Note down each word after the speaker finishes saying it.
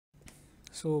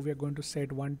So we are going to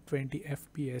set 120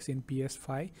 fps in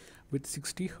PS5 with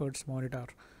 60 Hz monitor.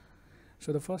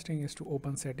 So the first thing is to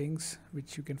open settings,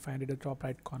 which you can find at the top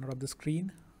right corner of the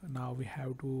screen. Now we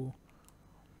have to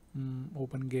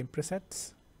open game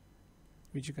presets,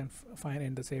 which you can find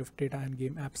in the save data and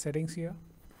game app settings here.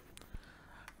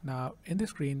 Now in the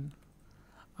screen,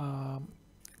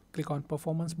 click on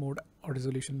performance mode or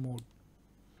resolution mode.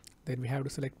 Then we have to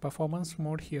select performance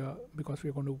mode here because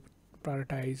we're going to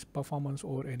prioritize performance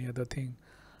over any other thing.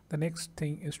 The next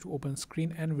thing is to open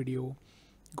screen and video.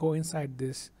 Go inside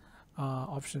this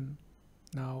option.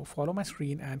 Now follow my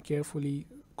screen and carefully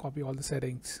copy all the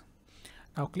settings.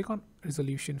 Now click on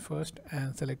resolution first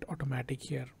and select automatic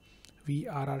here.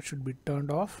 VRR should be turned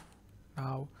off.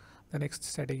 Now the next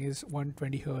setting is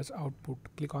 120 Hz output.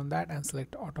 Click on that and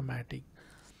select automatic.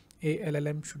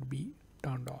 ALLM should be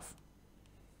turned off.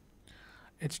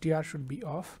 HDR should be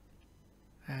off,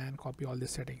 and copy all the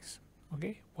settings.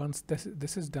 Okay, once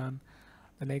this is done,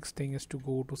 the next thing is to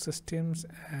go to systems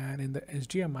and in the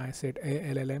HDMI set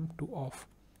ALLM to off.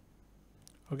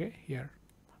 Okay, here.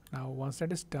 Now once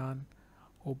that is done,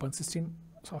 open system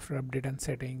software update and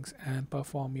settings and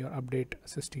perform your update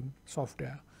system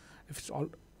software. If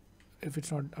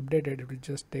it's not updated, it will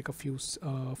just take a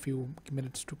few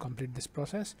minutes to complete this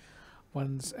process.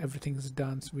 Once everything is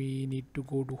done, we need to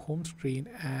go to home screen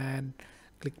and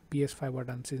click PS5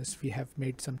 button. Since we have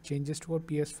made some changes to our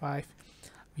PS5,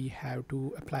 we have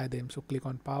to apply them. So click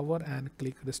on power and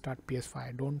click restart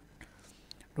PS5.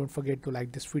 Don't forget to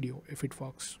like this video if it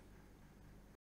works.